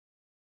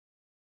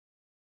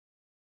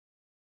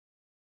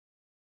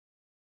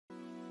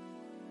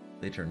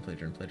Play turn, play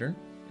turn, play turn.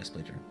 Yes,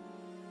 play turn.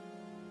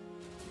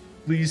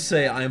 Please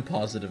say I'm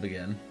positive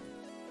again.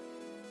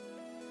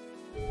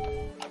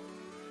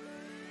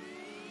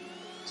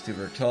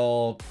 Stupid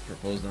tall,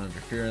 propose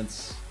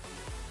non-interference.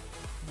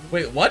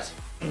 Wait, what?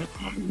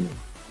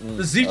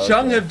 The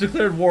Zicheng have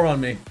declared war on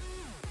me.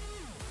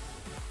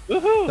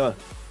 Woohoo! Huh.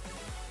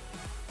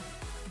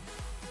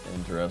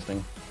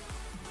 Interesting.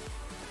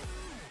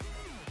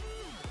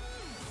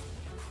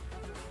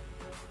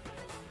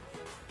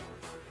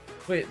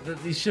 Wait,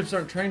 these ships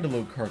aren't trying to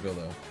load cargo,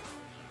 though.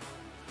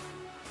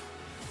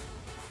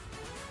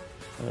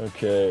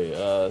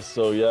 Okay,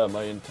 so yeah,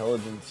 my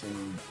intelligence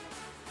in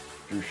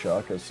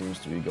Drushaka seems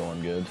to be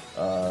going good.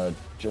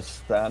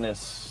 Just Thanos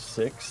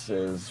 6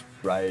 is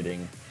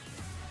rioting.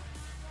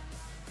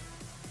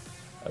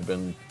 I've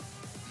been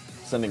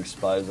sending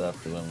spies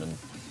after them, and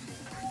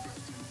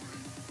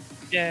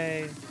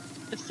yay,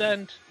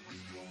 descent.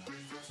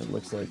 It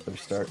looks like they're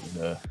starting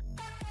to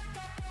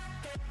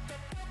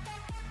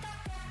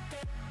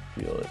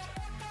feel it.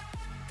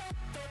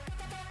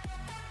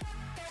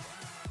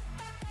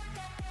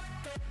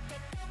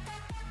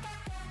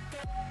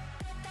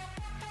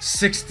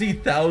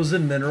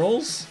 $60,000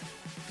 minerals?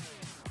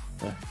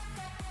 Yeah.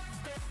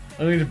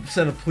 I need to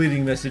send a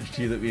pleading message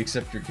to you that we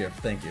accept your gift.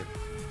 Thank you.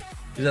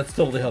 Because that's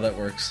totally how that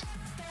works.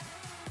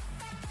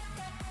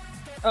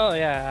 Oh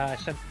yeah, I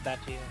sent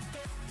that to you.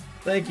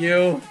 Thank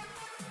you.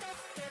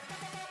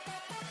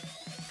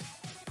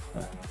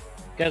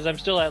 Because I'm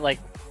still at like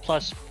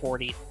plus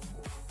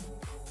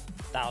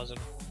 40,000.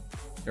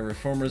 A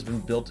reformer has been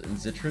built in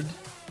Zitrid.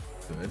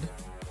 Good.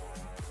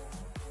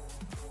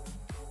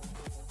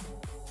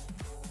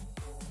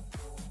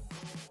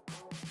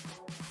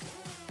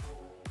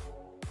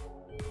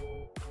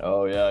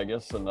 Oh yeah, I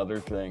guess another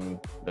thing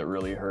that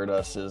really hurt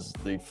us is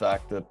the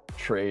fact that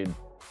trade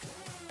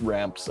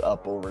ramps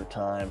up over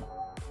time.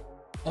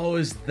 Oh,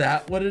 is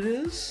that what it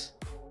is?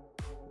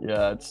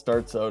 Yeah, it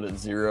starts out at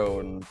 0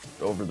 and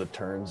over the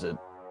turns it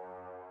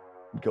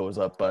goes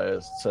up by a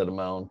set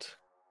amount.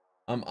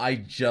 I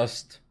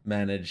just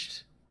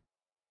managed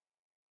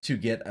to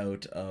get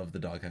out of the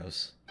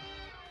doghouse.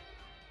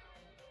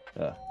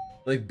 Yeah.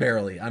 Like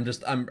barely. I'm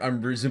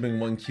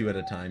resuming one queue at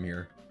a time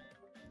here.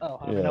 Oh,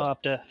 I'm now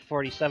up to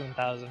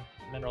 47,000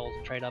 minerals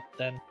trade up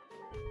then.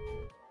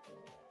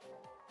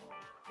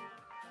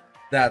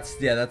 That's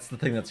the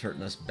thing that's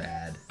hurting us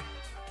bad.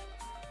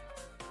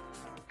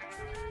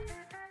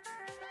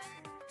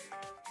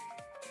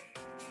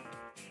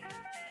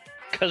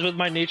 Because with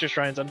my nature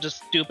shrines, I'm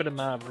just stupid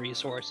amount of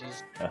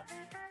resources.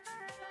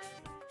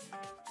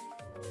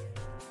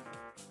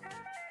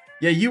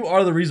 Yeah, you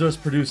are the resource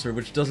producer,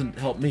 which doesn't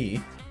help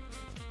me.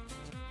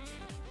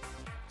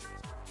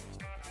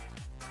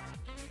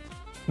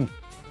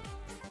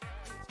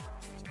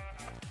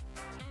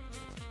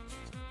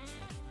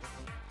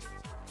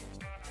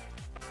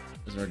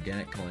 There's an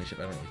organic colony ship.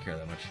 I don't really care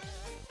that much.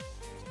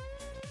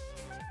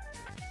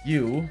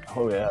 You.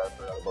 Oh yeah, I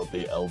forgot about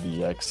the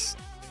LVX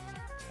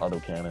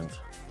autocannons.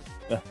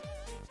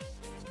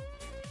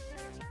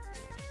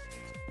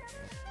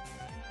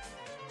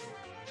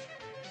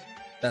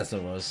 That's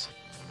what it was.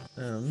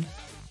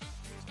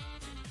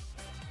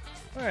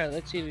 Alright,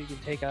 let's see if we can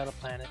take out a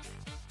planet.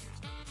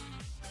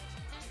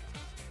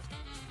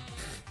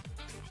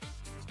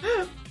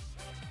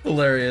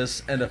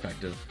 Hilarious and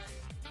effective.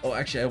 Oh,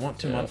 actually, I want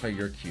to modify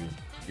your queue.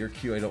 Your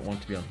queue, I don't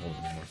want to be on hold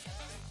anymore.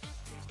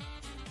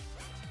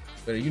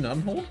 Wait, are you not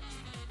on hold?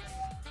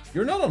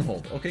 You're not on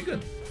hold. Okay,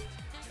 good.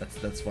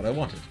 That's what I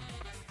wanted.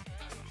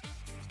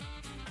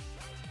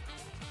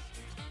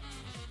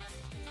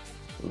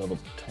 Level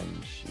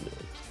 10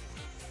 shield.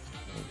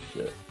 Oh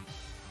shit.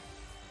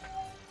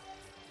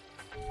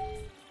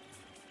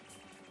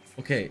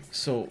 Okay,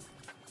 so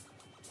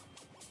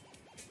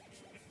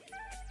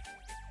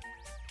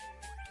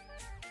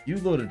you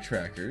loaded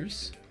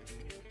trackers.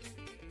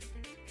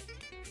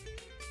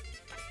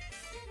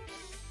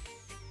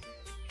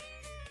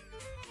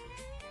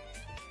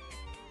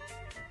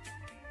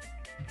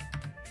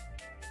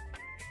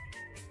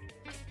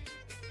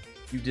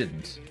 You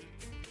didn't.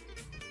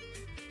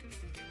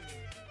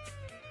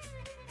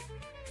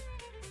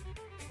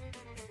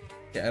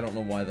 Yeah, I don't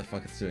know why the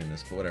fuck it's doing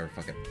this, but whatever,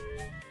 fuck it.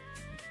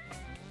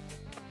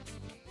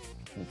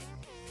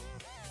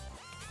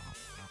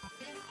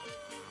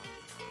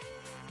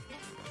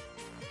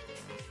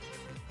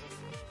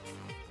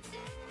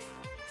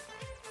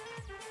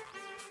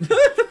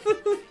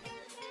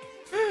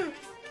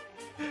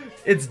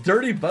 It's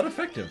dirty but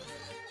effective.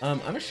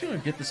 I'm actually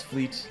gonna get this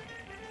fleet.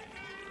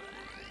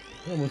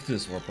 I'm gonna move to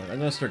this warpoint. I'm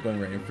gonna start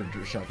going right in for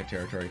Drushaka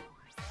territory.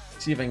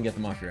 See if I can get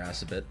them off your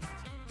ass a bit.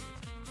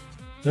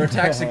 Their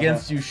attacks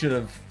against you should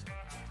have.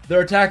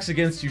 Their attacks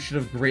against you should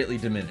have greatly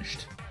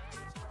diminished.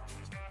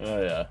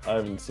 Oh yeah, I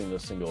haven't seen a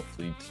single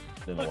fleet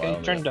in a while.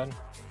 Okay, turn done.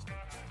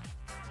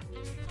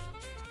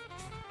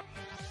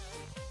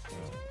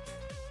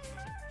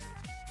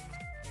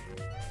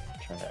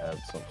 Trying to add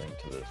something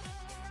to this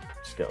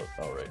scout.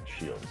 All right,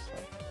 shields.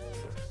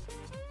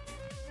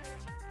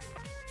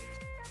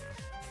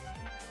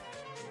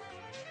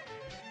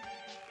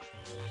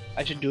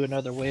 I should do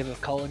another wave of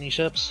colony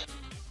ships.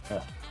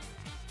 Yeah.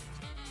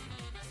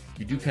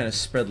 You do kind of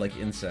spread like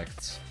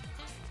insects.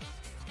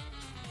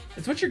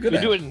 It's what you're good We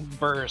at. do it in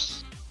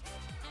bursts.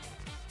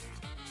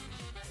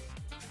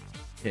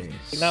 Okay,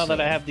 Now that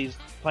so- I have these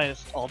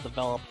planets all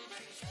developed.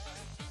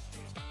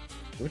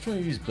 Which one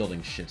of you is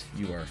building shit?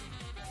 You are.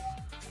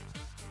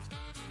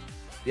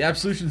 The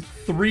Absolution's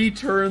 3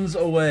 turns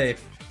away.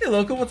 Hey,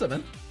 Loco, what's up,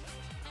 man?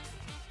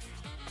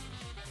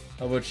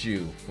 How about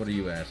you? What are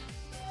you at?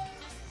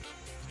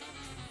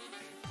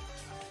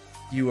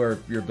 You're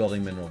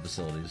building mineral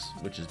facilities,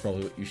 which is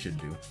probably what you should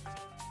do.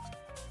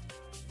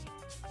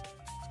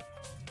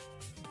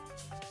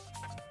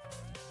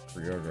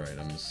 Pre-order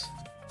items.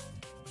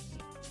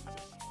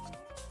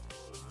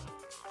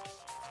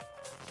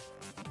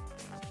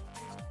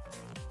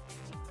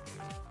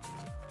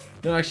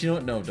 No, actually, you know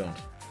what? No, don't.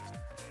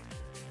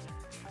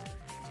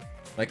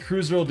 My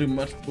cruiser will be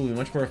much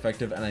more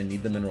effective, and I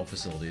need the mineral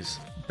facilities.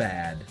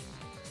 Bad.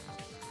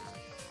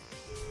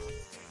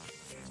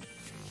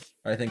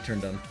 I think turn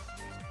done.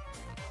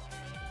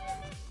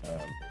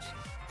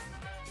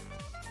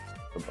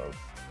 For both.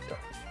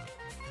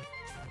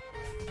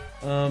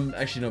 Yeah.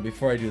 Actually, no,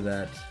 before I do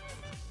that,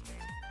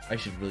 I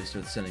should really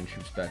start sending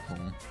troops back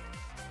home.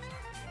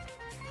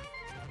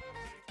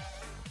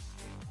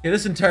 Okay,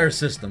 this entire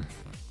system.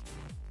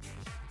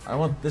 I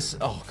want this.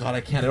 Oh god,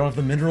 I can't. I don't have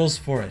the minerals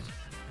for it.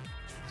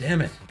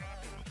 Damn it.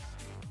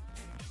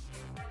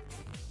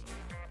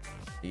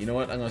 You know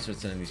what? I'm gonna start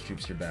sending these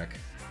troops here back.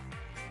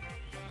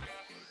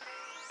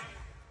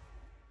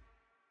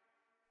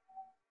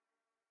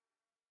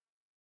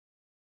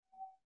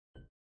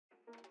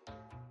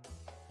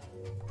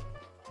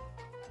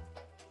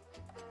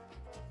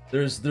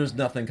 There's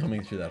nothing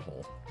coming through that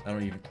hole. I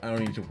don't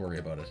need to worry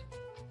about it.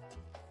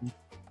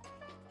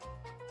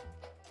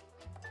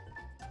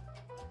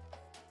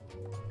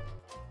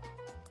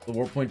 The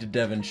warp point to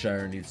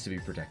Devonshire needs to be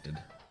protected.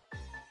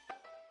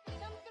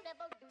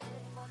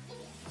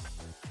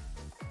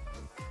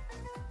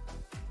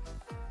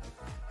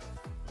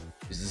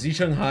 The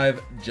Zicheng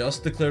Hive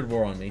just declared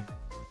war on me.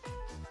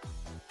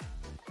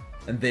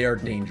 And they are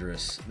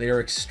dangerous. They are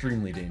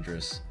extremely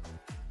dangerous.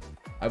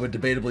 I would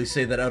debatably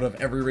say that out of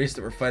every race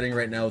that we're fighting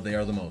right now, they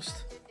are the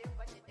most.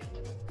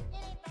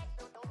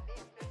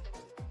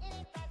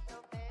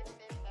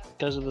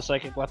 Because of the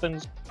psychic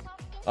weapons?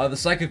 The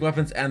psychic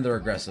weapons, and they're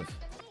aggressive.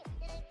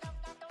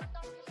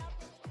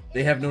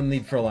 They have no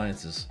need for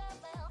alliances.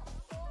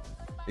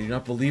 They do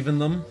not believe in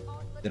them.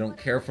 They don't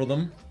care for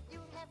them.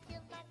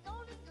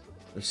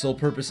 Their sole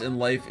purpose in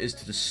life is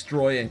to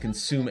destroy and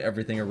consume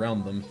everything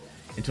around them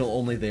until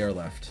only they are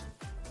left.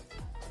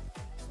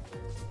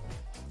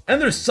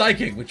 And they're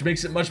psychic, which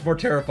makes it much more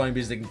terrifying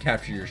because they can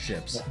capture your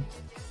ships.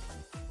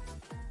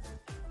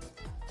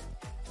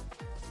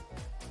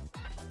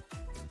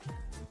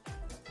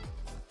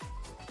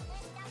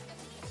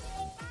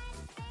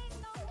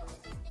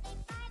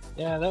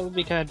 Yeah, that would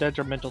be kind of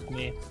detrimental to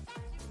me.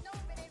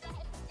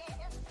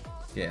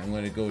 Okay, I'm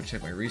going to go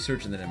check my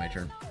research and then end my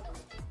turn.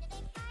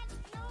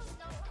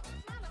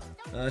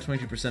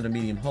 22% of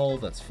medium hull,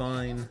 that's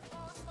fine.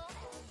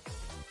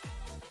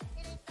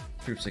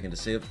 Troops I can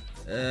disable.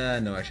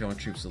 No, actually I want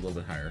troops a little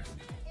bit higher.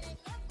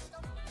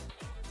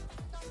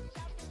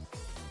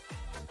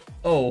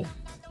 Oh.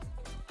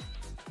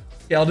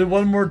 Yeah, I'll do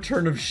one more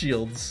turn of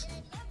shields.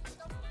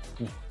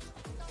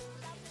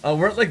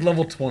 We're at like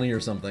level 20 or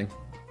something.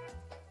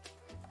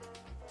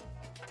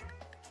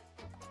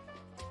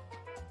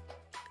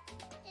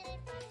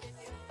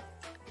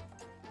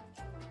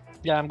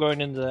 Yeah, I'm going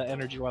into the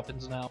energy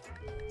weapons now.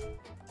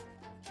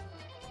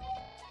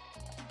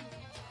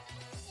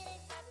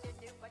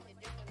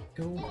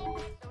 Go.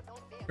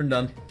 Turn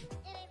done.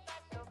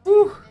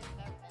 Woo!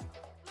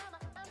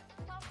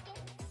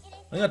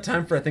 I got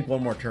time for, I think,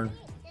 one more turn.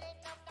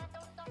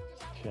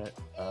 Okay,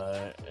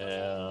 I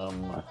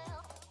am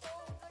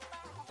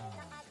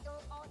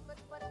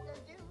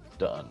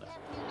done.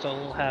 So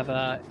we'll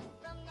have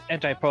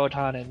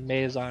anti-proton and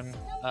Mason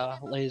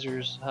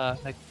lasers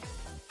next.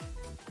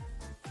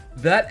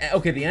 That,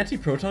 okay, the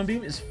anti-proton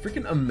beam is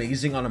freaking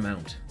amazing on a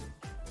mount.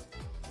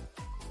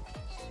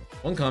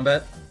 One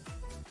combat.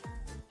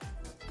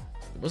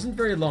 It wasn't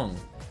very long.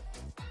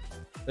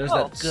 There's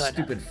that good.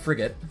 stupid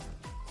frigate.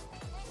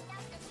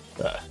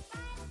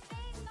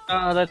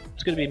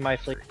 That's gonna be my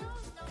fleet.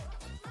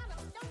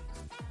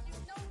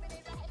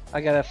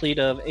 I got a fleet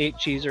of 8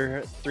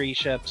 Cheezer, 3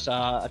 ships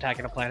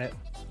attacking a planet.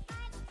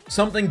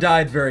 Something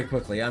died very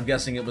quickly. I'm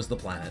guessing it was the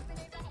planet.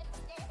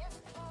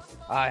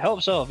 I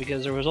hope so,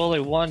 because there was only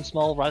one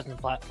small resin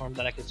platform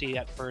that I could see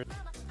at first.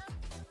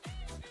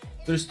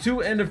 There's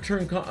 2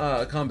 end-of-turn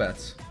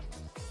combats.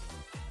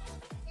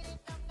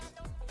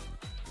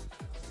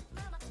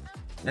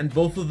 And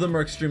both of them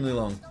are extremely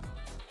long.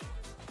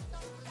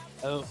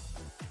 Oh.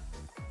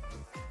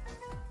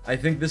 I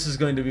think this is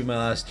going to be my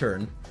last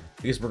turn,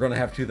 because we're going to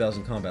have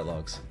 2,000 combat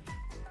logs.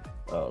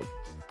 Oh,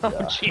 Oh,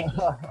 yeah. gee.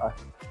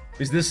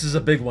 Because this is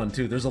a big one,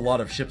 too. There's a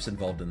lot of ships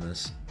involved in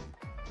this.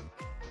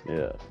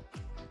 Yeah.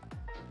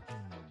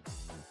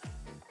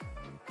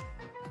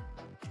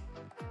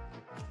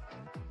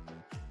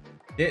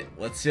 Okay,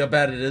 let's see how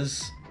bad it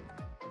is.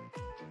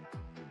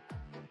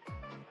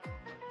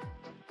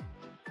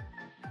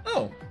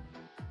 Oh.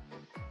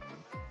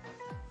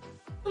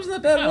 That wasn't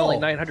that bad at all. Only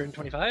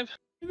 925.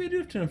 Maybe I do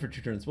have to for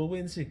 2 turns. We'll wait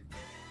and see.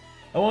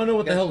 I want to know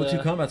what the hell the 2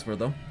 combats were,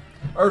 though.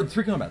 Or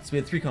 3 combats. We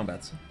had 3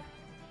 combats.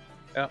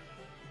 Yeah.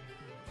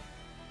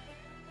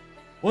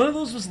 One of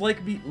those was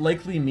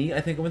likely me.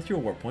 I think I went through a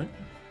warp point.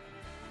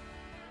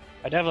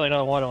 I definitely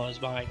know one was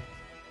mine.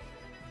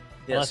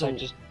 Yeah, Unless so... I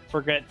just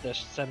forget to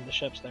send the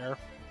ships there.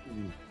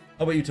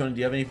 How about you, Tony? Do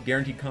you have any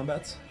guaranteed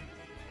combats?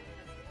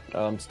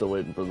 I'm still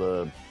waiting for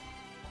the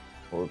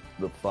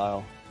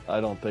file.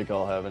 I don't think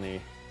I'll have any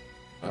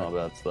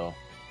combats though.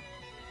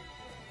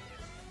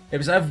 Yeah,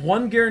 because I have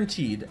 1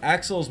 guaranteed.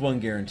 Axel's 1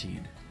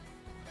 guaranteed.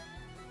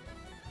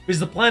 Because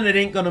the planet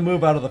ain't gonna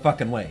move out of the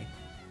fucking way.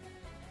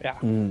 Yeah.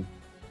 And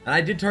I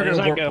did target a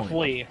warp point. It's not gonna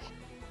point. flee.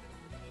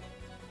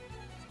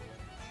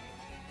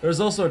 There's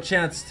also a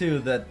chance too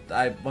that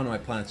one of my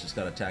planets just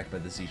got attacked by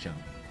the Zhejiang.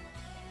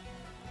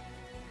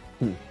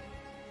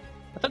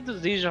 I thought the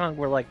Zhejiang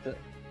were like the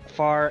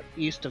far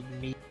east of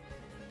me.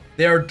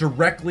 They are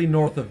directly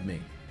north of me.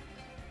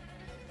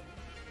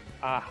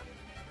 Ah.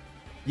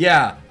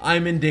 Yeah,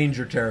 I'm in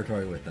danger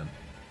territory with them.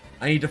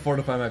 I need to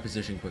fortify my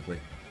position quickly.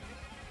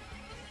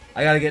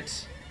 I have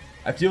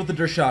to deal with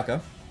the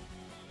Dershaka.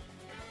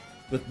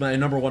 With my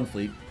number 1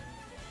 fleet.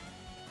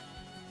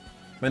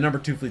 My number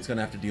 2 fleet's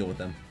gonna have to deal with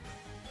them.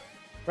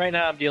 Right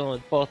now I'm dealing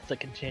with both the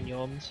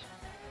continuums.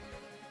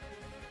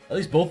 At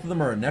least both of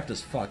them are inept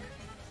as fuck.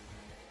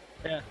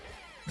 Yeah.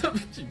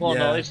 Well, yeah.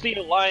 no, it's the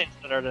Alliance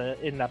that are the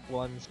inept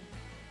ones.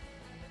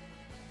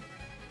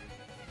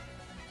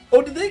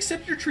 Oh, did they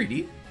accept your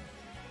treaty?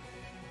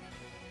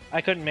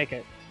 I couldn't make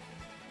it.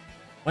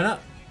 Why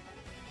not?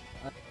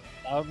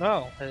 I don't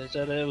know. It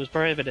said it was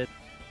prohibited.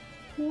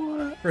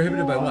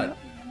 Prohibited by what?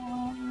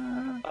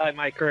 By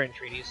my current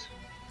treaties.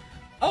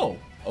 Oh,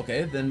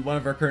 okay. Then one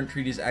of our current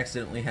treaties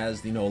accidentally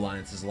has the no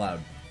alliances allowed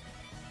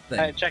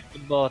thing. I checked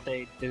them both.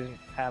 They didn't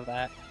have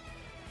that.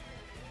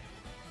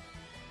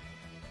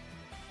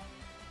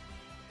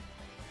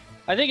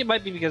 I think it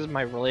might be because of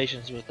my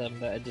relations with them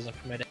that it doesn't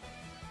permit it.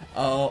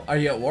 Oh, are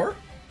you at war?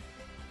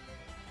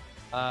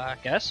 I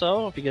guess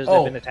so, because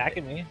they've been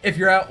attacking me. If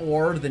you're at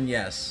war, then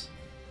yes.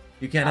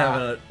 You can't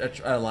have an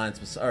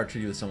alliance with, or a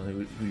treaty with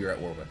someone who you're at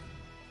war with.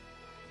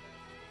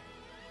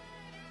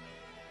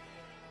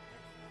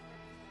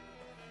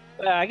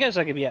 I guess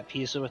I could be at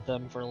peace with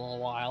them for a little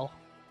while.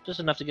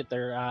 Just enough to get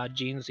their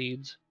gene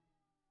seeds.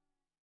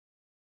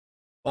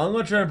 Well, I'm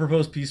going to try and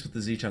propose peace with the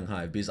Zhejiang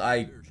Hive,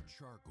 because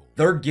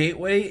their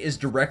gateway is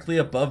directly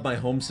above my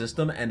home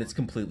system, and it's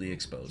completely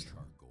exposed.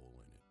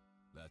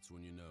 That's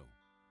when you know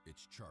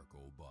it's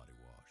charcoal body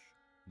wash.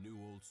 New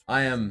old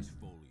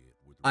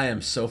I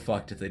am so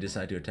fucked if they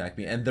decide to attack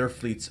me, and their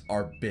fleets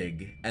are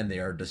big, and they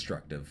are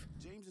destructive.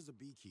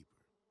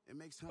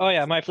 Oh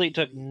yeah, my fleet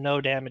took no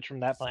damage from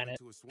that planet.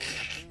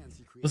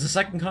 Was the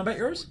second combat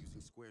yours?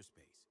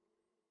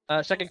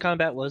 Second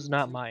combat was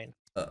not mine.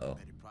 Uh-oh.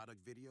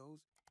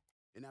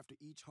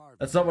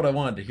 That's not what I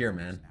wanted to hear,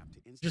 man.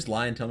 Just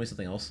lie and tell me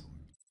something else.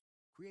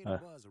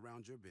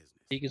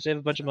 You can save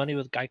a bunch of money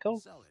with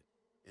Geico?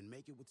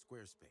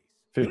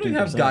 We don't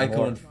have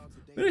Geico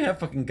we don't have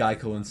fucking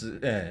Geico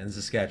in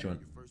Saskatchewan.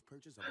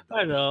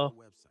 I know.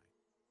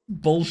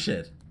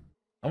 Bullshit.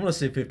 I want to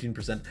say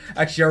 15%.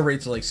 Actually, our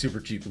rates are like super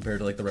cheap compared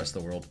to like the rest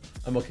of the world.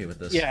 I'm okay with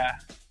this. Yeah.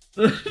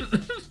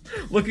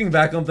 Looking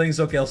back on things,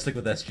 okay, I'll stick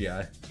with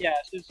SGI. Yeah,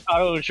 since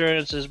auto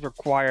insurance is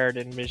required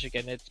in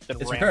Michigan, it's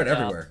required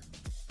everywhere.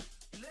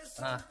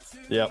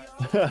 Yep.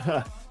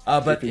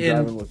 But if you're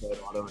driving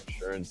without auto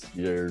insurance,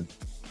 you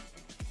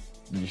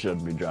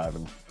shouldn't be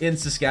driving. In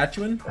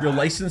Saskatchewan, your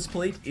license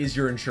plate is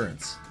your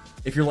insurance.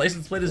 If your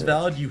license plate is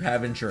valid, you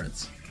have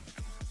insurance.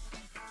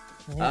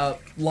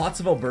 Lots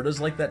of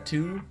Alberta's like that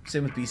too.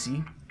 Same with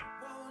BC.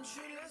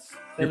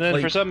 And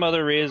then for some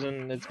other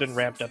reason, it's been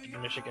ramped up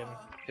in Michigan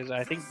because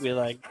I think we're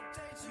like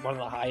one of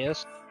the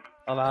highest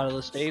out of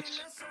the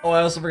states. Oh,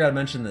 I also forgot to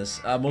mention this.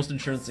 Most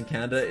insurance in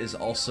Canada is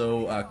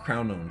also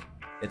Crown owned.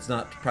 It's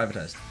not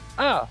privatized.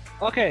 Oh,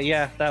 okay,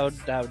 yeah, that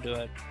would do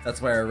it.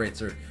 That's why our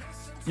rates are.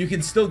 You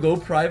can still go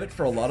private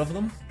for a lot of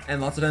them, and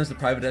lots of times the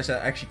private is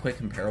actually quite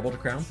comparable to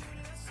Crown.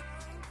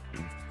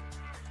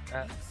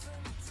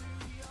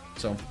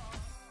 So.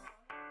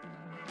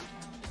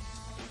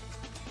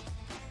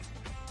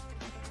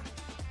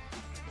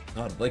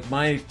 God, like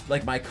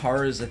my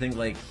car is I think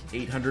like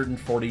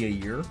 $840 a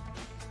year.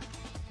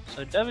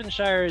 So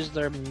Devonshire is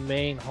their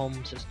main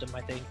home system,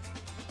 I think.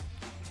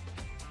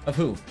 Of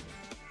who?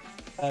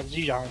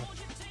 Zhejiang.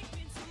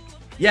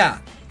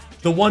 Yeah,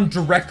 the one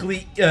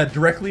directly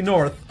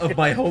north of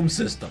my home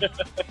system.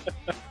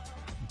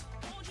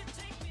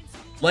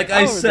 Like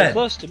I said. They're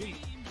close to me.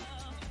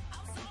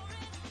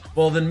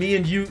 Well, then me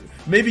and you,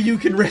 maybe you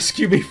can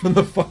rescue me from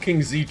the fucking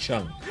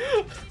Zhejiang.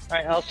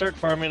 Alright, I'll start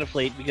farming a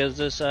fleet because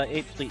this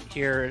 8th fleet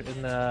here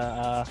in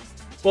the...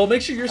 well,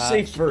 make sure you're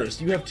safe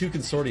first. You have 2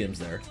 consortiums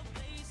there.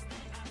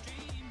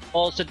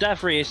 Well, the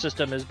Defree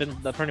system has been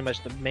pretty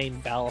much the main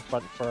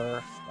battlefront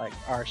for like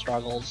our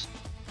struggles,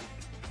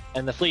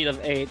 and the fleet of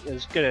 8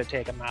 is gonna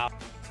take them out.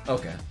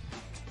 Okay.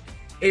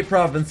 8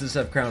 provinces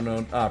have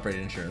crown-owned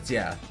operating insurance.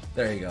 Yeah,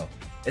 there you go.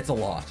 It's a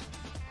lot.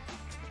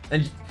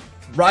 And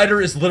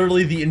Ryder is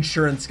literally the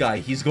insurance guy.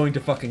 He's going to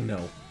fucking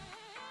know.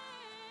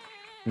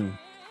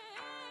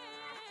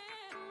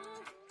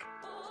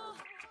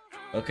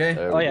 Okay.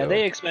 Oh yeah,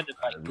 they expended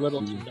like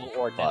little to no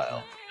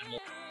ordnance.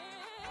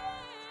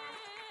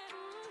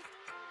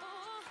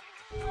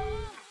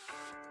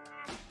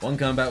 One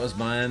combat was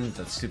mine.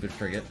 That stupid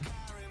frigate.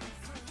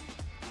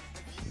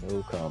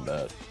 No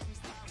combat.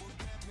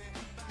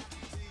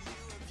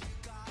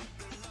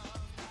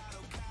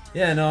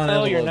 Yeah, no.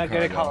 Oh, you're not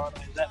gonna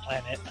colonize that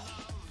planet.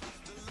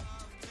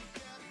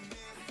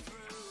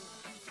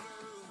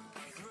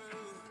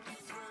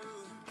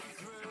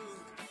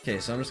 Okay,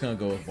 so I'm just gonna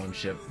go with one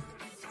ship.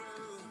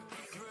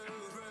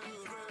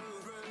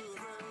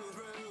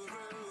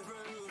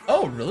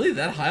 Oh, really?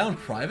 That high on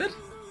private?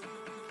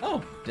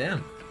 Oh,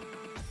 damn.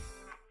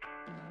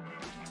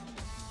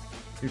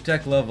 New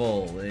tech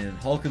level in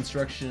hull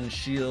construction,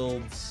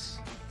 shields,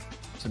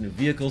 some new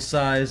vehicle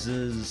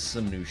sizes,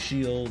 some new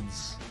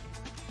shields.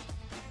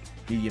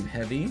 Medium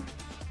heavy.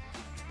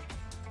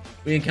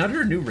 We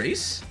encounter a new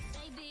race?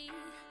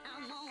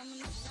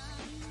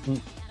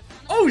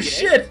 Oh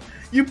shit!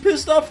 You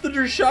pissed off the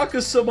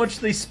Drshaka so much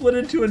they split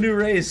into a new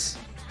race.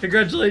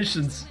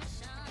 Congratulations.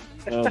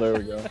 Oh, there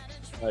we go.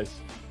 Nice.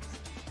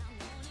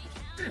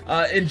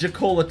 In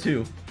Jacola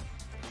too.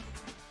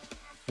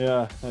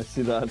 Yeah, I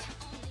see that.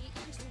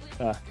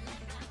 Ah,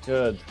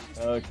 good.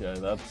 Okay,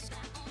 that's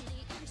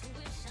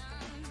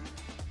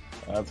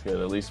good.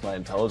 At least my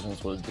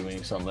intelligence was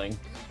doing something.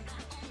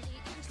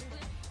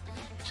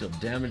 Shield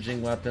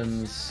damaging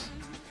weapons.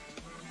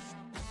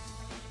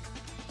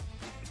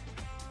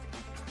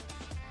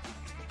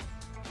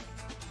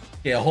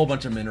 Okay, a whole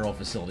bunch of mineral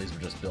facilities were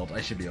just built.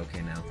 I should be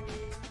okay now.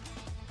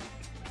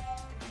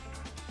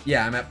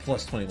 Yeah, I'm at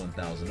plus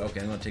 21,000. Okay,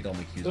 I'm gonna take all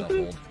my Qs off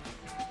hold.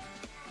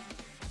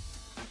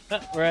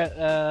 We're at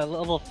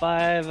level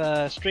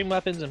 5 stream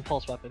weapons and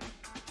pulse weapons.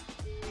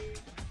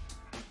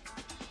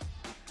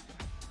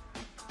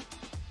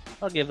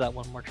 I'll give that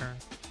one more turn.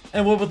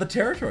 And what about the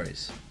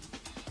territories?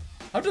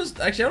 How does...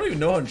 Actually, I don't even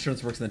know how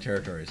insurance works in the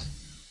territories.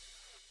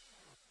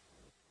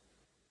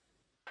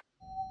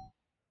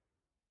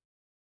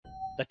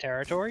 The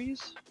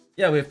territories?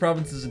 Yeah, we have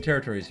provinces and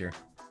territories here.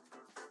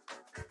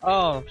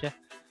 Oh, yeah.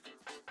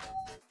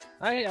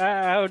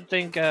 I would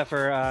think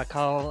for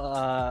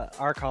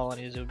our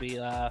colonies it would be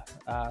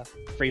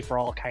free for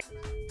all kind,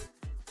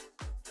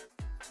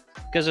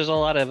 because there's a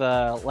lot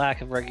of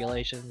lack of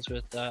regulations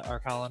with our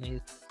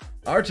colonies.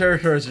 Our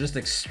territories are just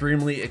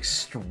extremely,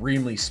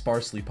 extremely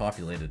sparsely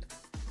populated.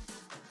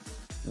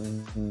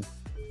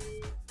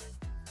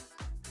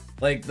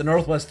 Like the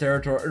Northwest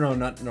Territory, no,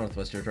 not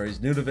Northwest Territories.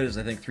 Nunavut is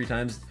I think 2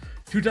 times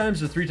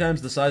or 3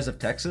 times the size of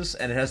Texas,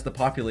 and it has the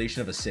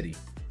population of a city.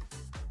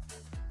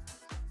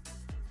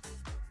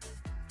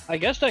 I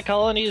guess that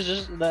colony is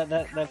just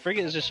that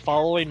frigate is just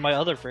following my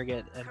other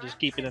frigate and just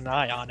keeping an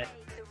eye on it,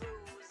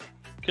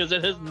 because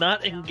it has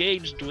not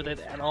engaged with it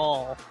at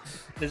all.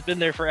 It's been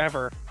there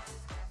forever.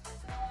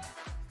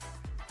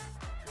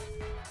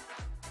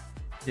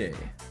 Okay.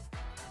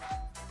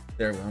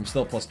 There we go. I'm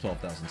still plus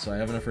 12,000, so I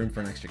have enough room for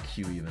an extra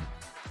Q even.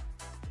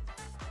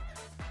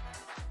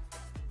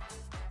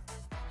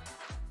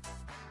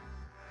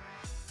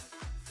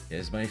 Okay,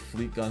 has my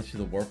fleet gone through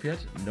the warp yet?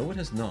 No, it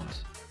has not.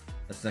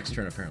 That's next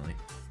turn apparently.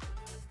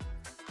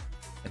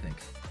 I think.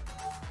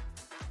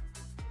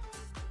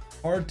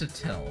 Hard to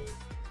tell.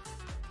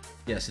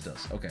 Yes, it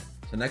does. Okay.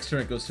 So next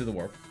turn it goes through the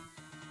warp.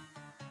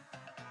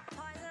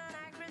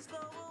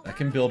 I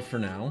can build for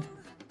now.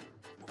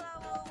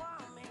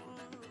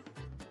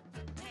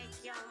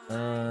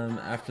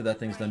 After that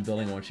thing's done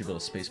building, I want you to build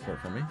a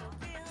spaceport for me.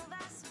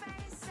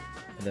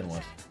 And then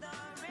what?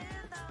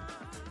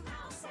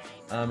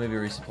 Maybe a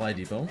resupply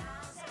depot.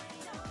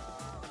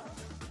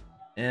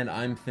 And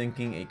I'm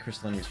thinking a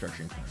crystalline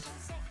restructuring plant.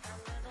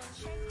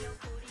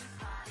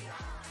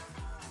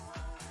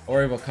 Or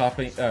worry about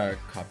conquering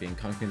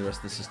the rest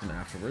of the system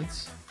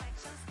afterwards.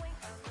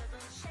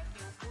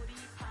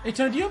 Hey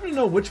Tony, do you happen to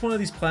know which one of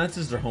these planets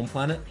is their home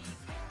planet?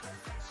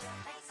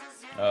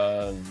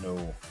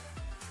 No.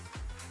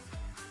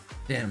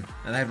 Damn,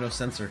 and I have no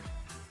sensor.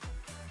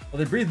 Well,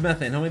 they breathe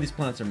methane. How many of these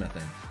planets are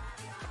methane?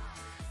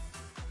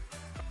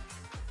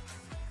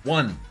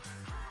 1.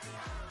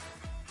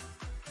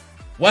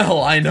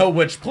 Well, I know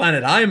which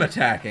planet I'm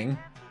attacking.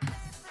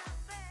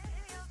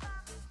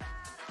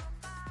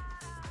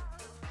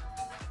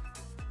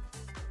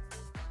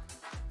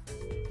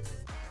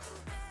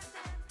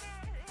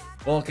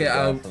 Well, okay,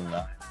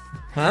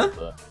 huh?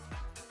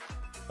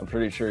 I'm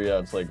pretty sure, yeah,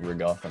 it's like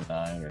Rigotha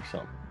 9 or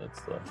something.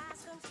 That's the...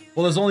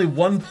 Well, there's only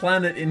one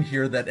planet in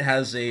here that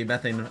has a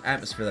methane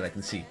atmosphere that I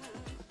can see.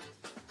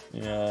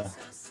 Yeah.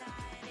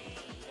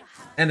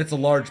 And it's a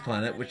large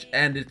planet,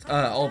 and it's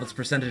all of its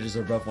percentages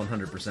are above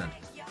 100%.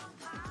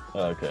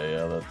 Okay,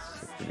 yeah,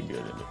 that's a pretty good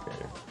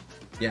indicator.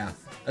 Yeah,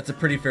 that's a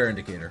pretty fair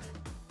indicator.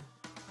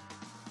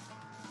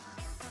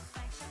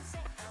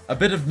 A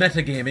bit of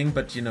metagaming,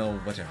 but you know,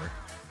 whatever.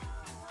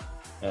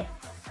 Yeah.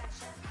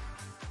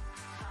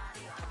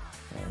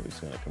 Who's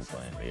gonna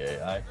complain?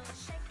 The AI?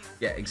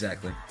 Yeah,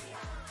 exactly.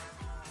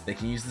 They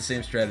can use the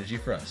same strategy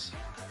for us,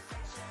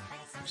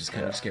 which is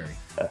kind of scary.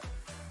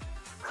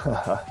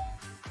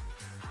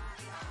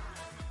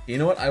 You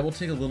know what? I will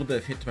take a little bit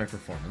of hit to my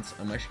performance.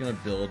 I'm actually going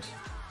to build...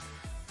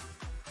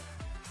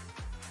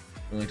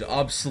 I'm going to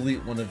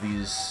obsolete one of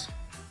these...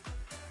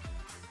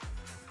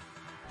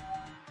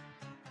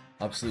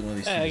 Obsolete one of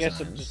these two I guess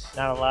I'm designs. just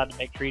not allowed to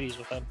make treaties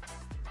with them.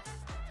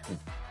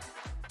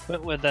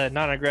 But with the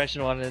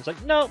non-aggression one, it's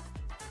like, nope.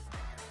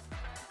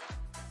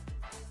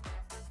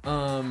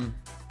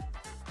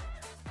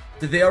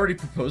 Did they already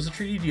propose a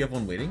treaty? Do you have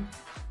one waiting?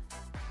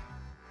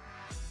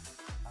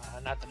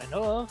 Not that I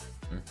know of.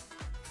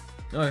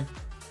 Okay.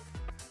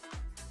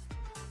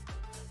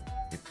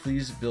 Okay,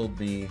 please build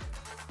me...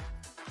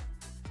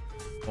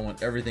 I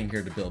want everything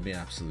here to build me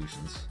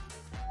absolutions.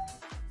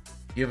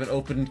 If you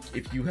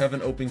have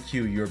an open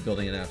queue, you're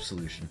building an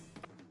absolution.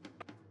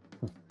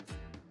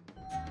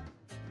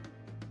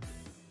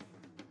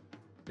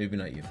 Maybe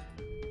not you.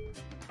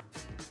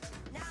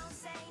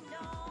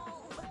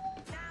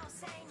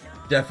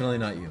 Definitely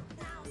not you.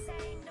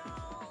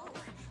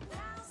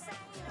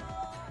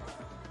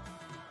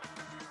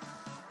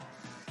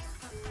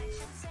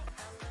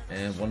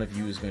 And one of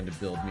you is going to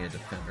build me a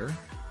defender.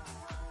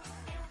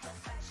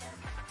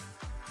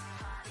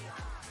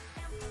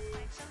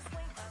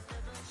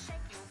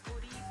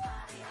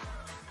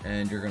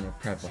 And you're going to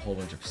prep a whole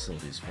bunch of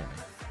facilities for me.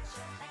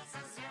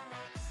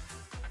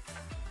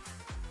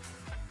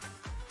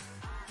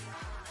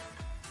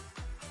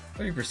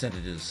 What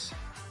percentages?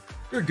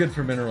 You're good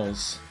for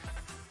minerals.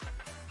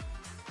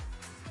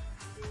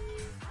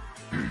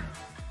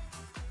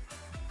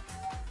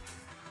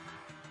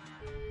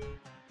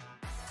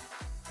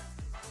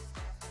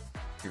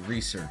 Okay,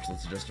 research.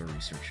 Let's adjust our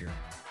research here.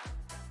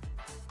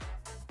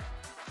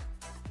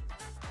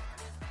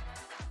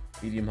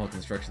 Medium hull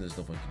construction, there's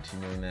no point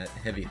continuing that.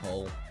 Heavy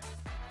hull.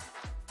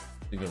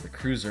 We go to the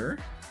cruiser.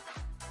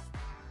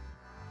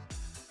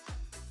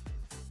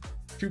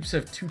 Troops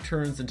have 2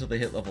 turns until they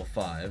hit level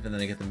 5, and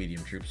then I get the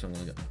medium troops, so I'm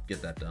going to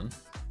get that done.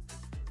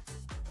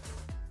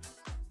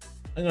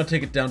 I'm going to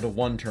take it down to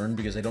 1 turn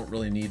because I don't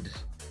really need...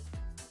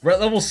 We're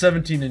at level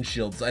 17 in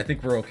shields. I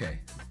think we're okay.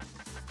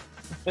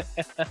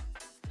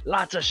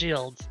 Lots of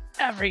shields.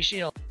 Every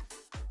shield.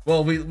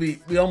 Well, we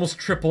almost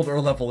tripled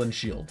our level in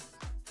shield.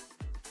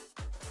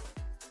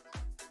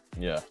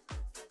 Yeah.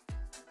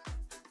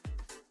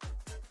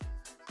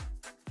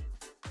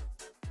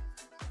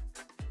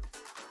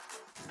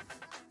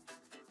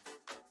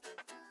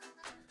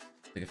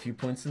 Take a few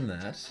points in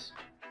that.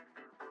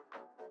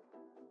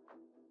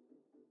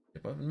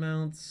 Get weapon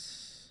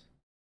mounts.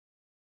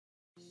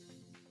 I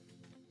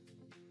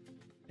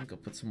think I'll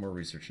put some more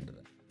research into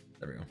that.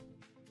 There we go.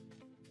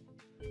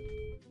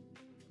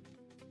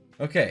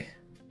 Okay.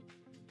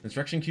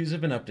 Construction queues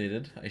have been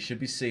updated. I should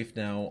be safe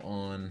now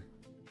on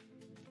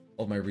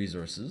all my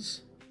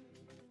resources.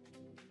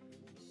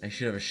 I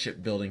should have a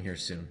ship building here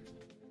soon.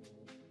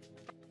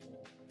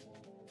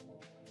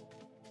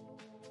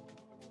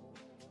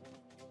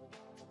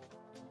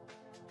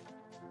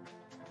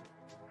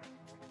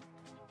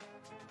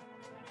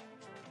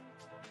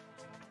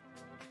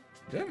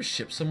 Do I have a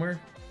ship somewhere?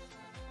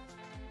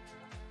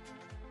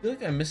 I feel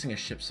like I'm missing a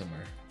ship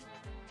somewhere.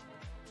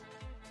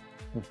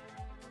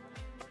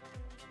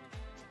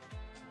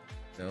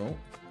 No.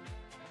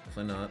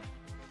 Definitely not.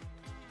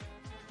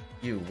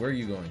 You, where are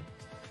you going?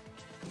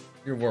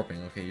 You're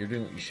warping. Okay, you're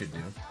doing what you should do.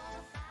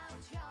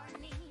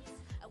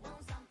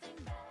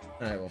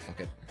 Alright, well,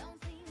 fuck it.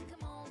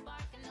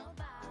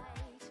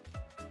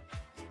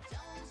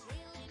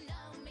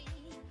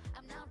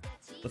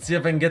 Let's see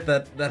if I can get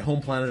that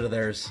home planet of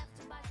theirs.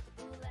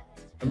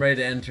 I'm ready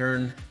to end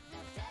turn.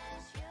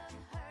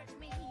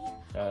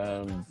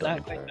 Done.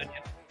 Not quite done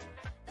yet.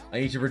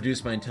 I need to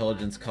reduce my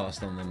intelligence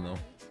cost on them, though.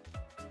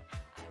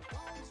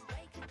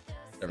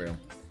 There we go.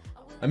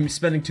 I'm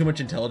spending too much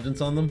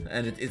intelligence on them,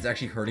 and it's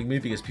actually hurting me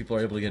because people are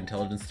able to get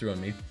intelligence through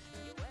on me.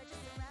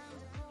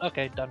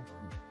 Okay, done.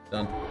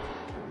 Done.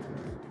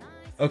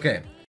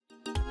 Okay,